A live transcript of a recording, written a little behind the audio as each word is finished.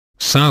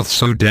South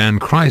Sudan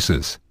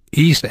crisis,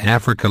 East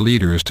Africa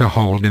leaders to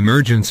hold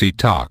emergency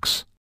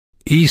talks.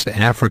 East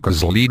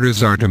Africa's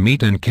leaders are to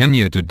meet in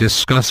Kenya to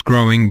discuss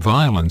growing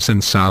violence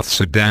in South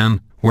Sudan,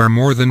 where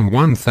more than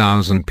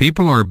 1,000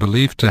 people are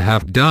believed to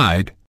have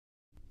died.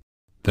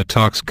 The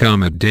talks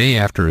come a day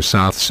after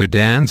South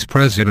Sudan's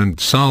President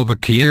Salva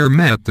Kiir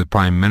met the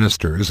Prime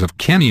Ministers of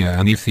Kenya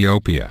and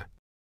Ethiopia.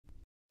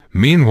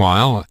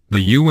 Meanwhile,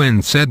 the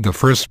UN said the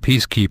first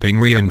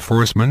peacekeeping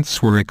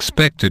reinforcements were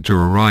expected to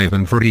arrive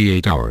in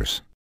 48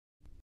 hours.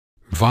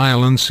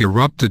 Violence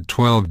erupted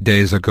 12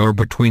 days ago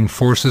between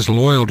forces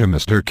loyal to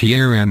Mr.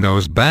 Kiir and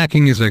those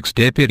backing his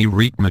ex-deputy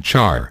Riek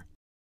Machar.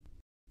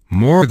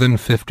 More than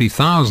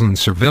 50,000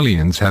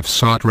 civilians have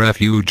sought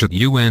refuge at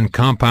UN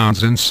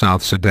compounds in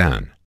South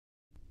Sudan.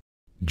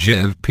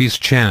 Give peace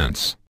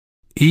chance.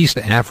 East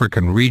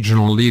African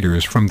regional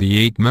leaders from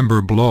the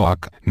 8-member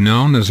bloc,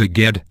 known as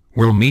IGAD,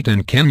 will meet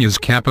in Kenya's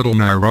capital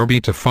Nairobi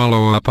to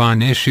follow up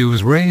on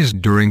issues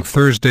raised during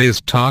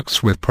Thursday's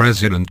talks with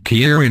President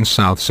Kiir in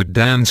South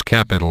Sudan's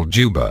capital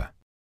Juba.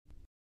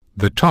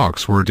 The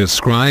talks were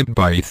described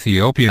by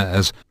Ethiopia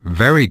as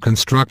very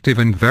constructive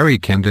and very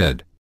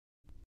candid.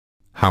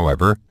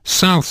 However,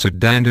 South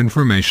Sudan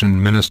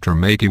Information Minister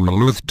Macky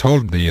Waluth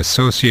told the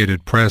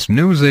Associated Press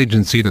news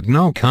agency that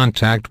no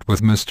contact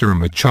with Mr.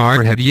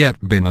 Machar had yet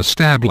been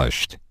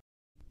established.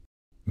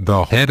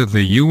 The head of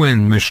the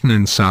UN mission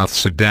in South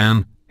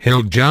Sudan,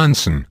 Hill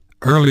Johnson,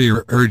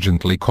 earlier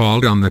urgently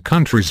called on the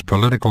country's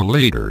political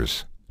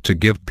leaders to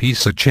give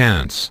peace a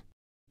chance.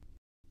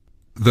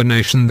 The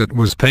nation that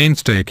was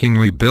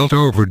painstakingly built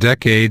over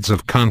decades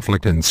of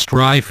conflict and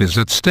strife is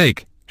at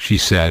stake, she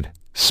said,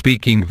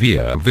 speaking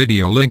via a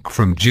video link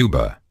from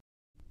Juba.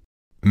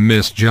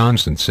 Ms.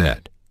 Johnson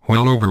said,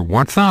 well over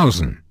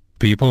 1,000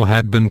 people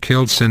had been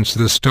killed since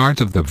the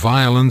start of the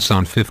violence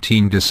on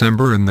 15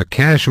 December and the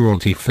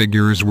casualty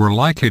figures were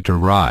likely to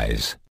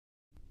rise.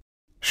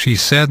 She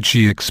said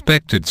she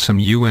expected some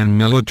UN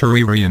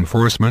military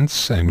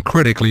reinforcements and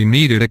critically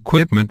needed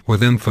equipment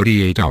within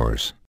 48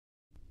 hours.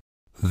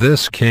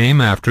 This came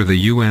after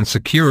the UN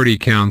Security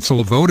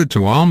Council voted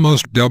to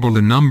almost double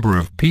the number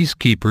of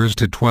peacekeepers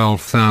to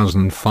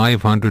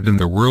 12,500 in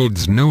the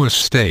world's newest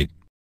state.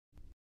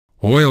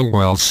 Oil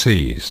wells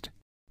seized.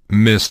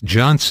 Ms.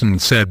 Johnson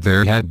said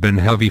there had been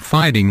heavy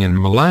fighting in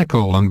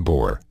Malakal and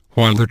Bor,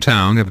 while the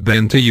town of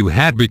Bentiu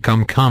had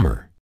become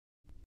calmer.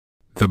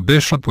 The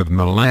Bishop of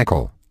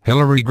Malakal,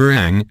 Hilary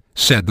Grang,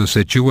 said the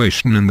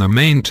situation in the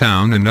main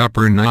town and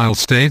Upper Nile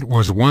state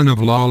was one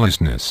of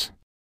lawlessness.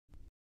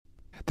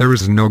 There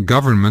is no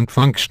government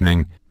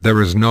functioning,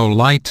 there is no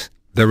light,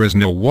 there is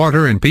no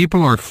water and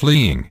people are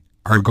fleeing,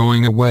 are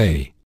going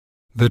away.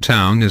 The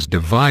town is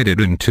divided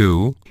in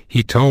two,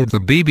 he told the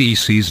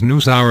BBC's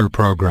NewsHour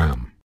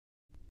program.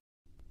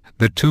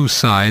 The two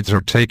sides are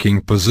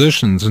taking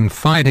positions and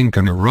fighting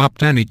can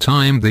erupt any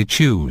time they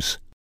choose.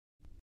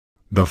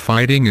 The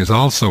fighting is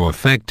also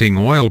affecting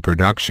oil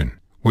production,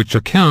 which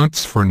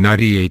accounts for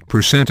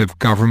 98% of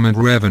government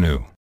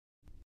revenue.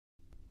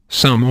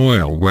 Some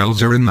oil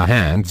wells are in the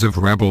hands of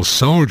rebel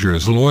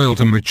soldiers loyal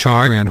to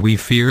Machar and we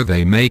fear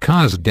they may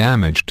cause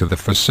damage to the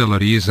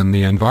facilities and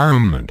the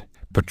environment,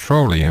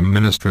 Petroleum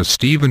Minister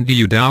Stephen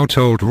Diudao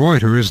told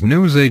Reuters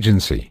news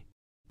agency.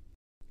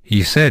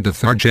 He said the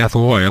Tharjath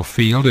oil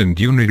field in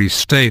Unity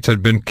State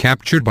had been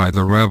captured by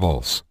the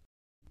rebels.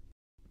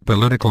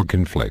 Political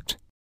conflict.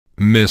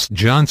 Ms.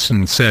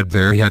 Johnson said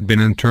there had been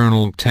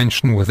internal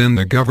tension within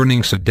the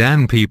governing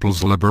Sudan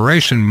People's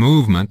Liberation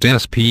Movement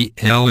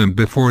 (SPLM)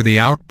 before the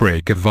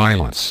outbreak of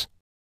violence.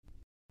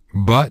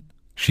 But,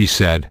 she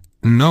said,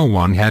 no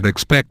one had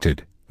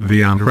expected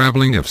the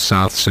unraveling of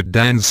South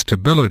Sudan's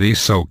stability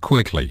so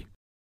quickly.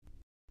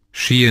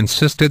 She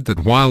insisted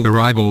that while the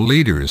rival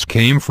leaders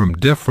came from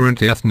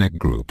different ethnic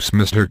groups,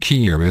 Mr.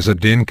 Kiir is a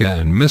Dinka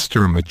and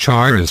Mr.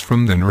 Machar is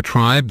from the Nuer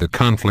tribe, the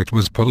conflict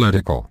was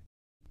political.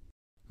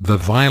 The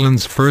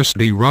violence first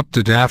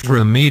erupted after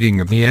a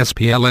meeting of the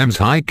SPLM's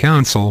High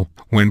Council,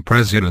 when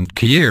President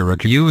Kiir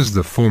accused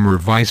the former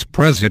vice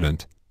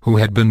president, who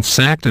had been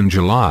sacked in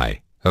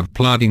July, of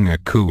plotting a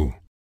coup.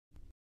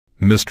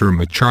 Mr.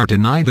 Machar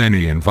denied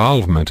any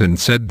involvement and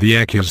said the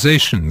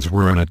accusations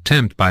were an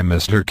attempt by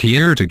Mr.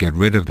 Kiir to get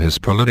rid of his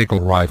political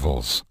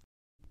rivals.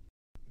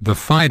 The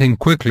fighting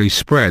quickly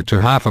spread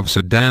to half of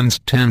Sudan's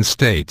 10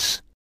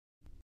 states.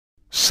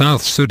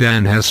 South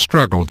Sudan has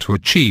struggled to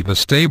achieve a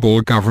stable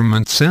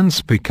government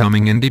since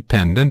becoming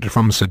independent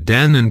from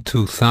Sudan in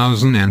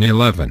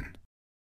 2011.